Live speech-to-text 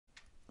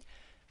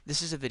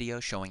This is a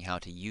video showing how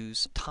to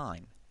use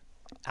time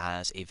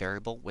as a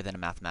variable within a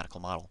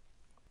mathematical model.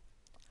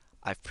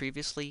 I've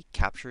previously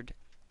captured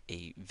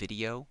a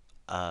video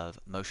of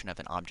motion of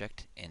an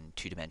object in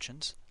 2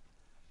 dimensions,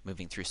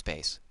 moving through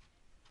space.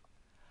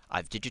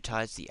 I've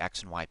digitized the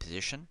x and y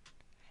position,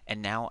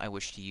 and now I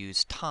wish to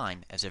use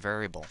time as a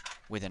variable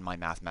within my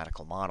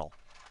mathematical model.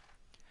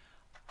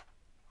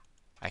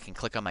 I can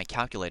click on my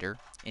calculator,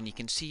 and you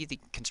can see the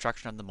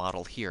construction of the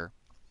model here,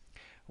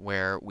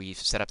 where we've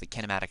set up the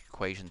kinematic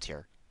equations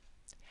here.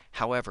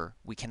 However,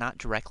 we cannot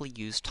directly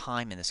use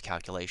time in this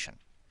calculation.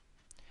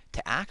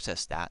 To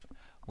access that,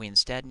 we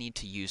instead need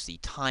to use the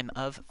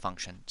timeof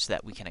function so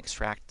that we can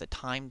extract the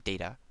time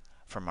data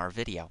from our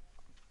video.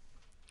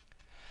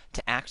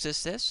 To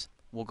access this,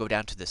 we'll go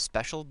down to the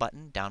special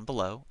button down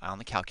below on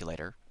the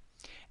calculator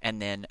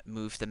and then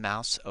move the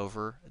mouse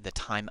over the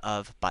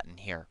timeof button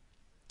here.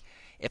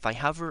 If I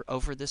hover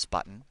over this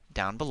button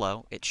down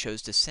below, it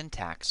shows the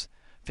syntax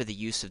for the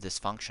use of this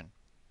function.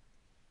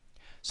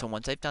 So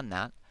once I've done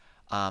that,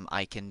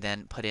 I can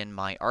then put in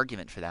my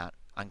argument for that.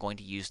 I'm going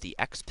to use the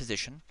x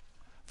position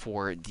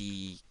for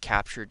the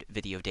captured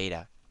video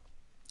data.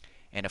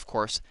 And of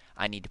course,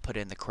 I need to put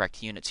in the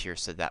correct units here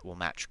so that will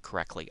match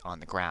correctly on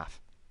the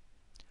graph.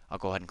 I'll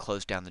go ahead and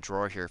close down the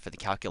drawer here for the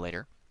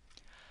calculator.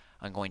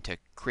 I'm going to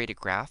create a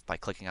graph by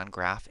clicking on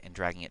Graph and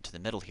dragging it to the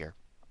middle here.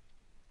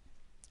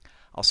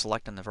 I'll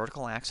select on the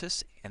vertical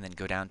axis and then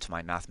go down to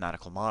my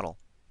mathematical model.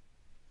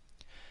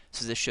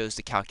 So this shows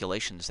the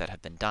calculations that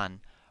have been done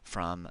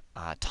from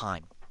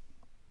time.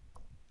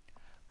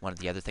 One of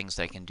the other things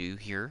that I can do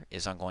here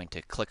is I'm going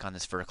to click on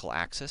this vertical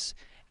axis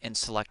and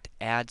select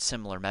Add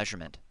Similar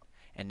Measurement.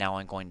 And now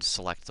I'm going to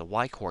select the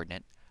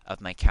y-coordinate of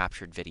my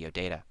captured video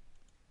data.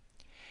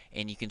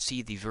 And you can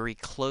see the very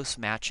close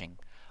matching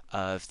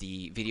of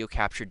the video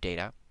captured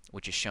data,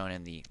 which is shown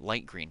in the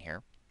light green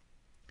here,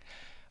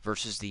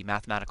 versus the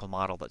mathematical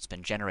model that's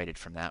been generated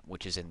from that,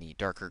 which is in the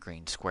darker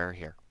green square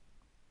here.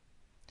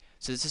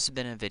 So this has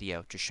been a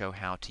video to show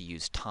how to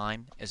use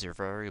time as a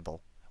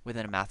variable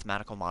within a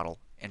mathematical model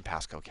in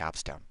PASCO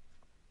Capstone.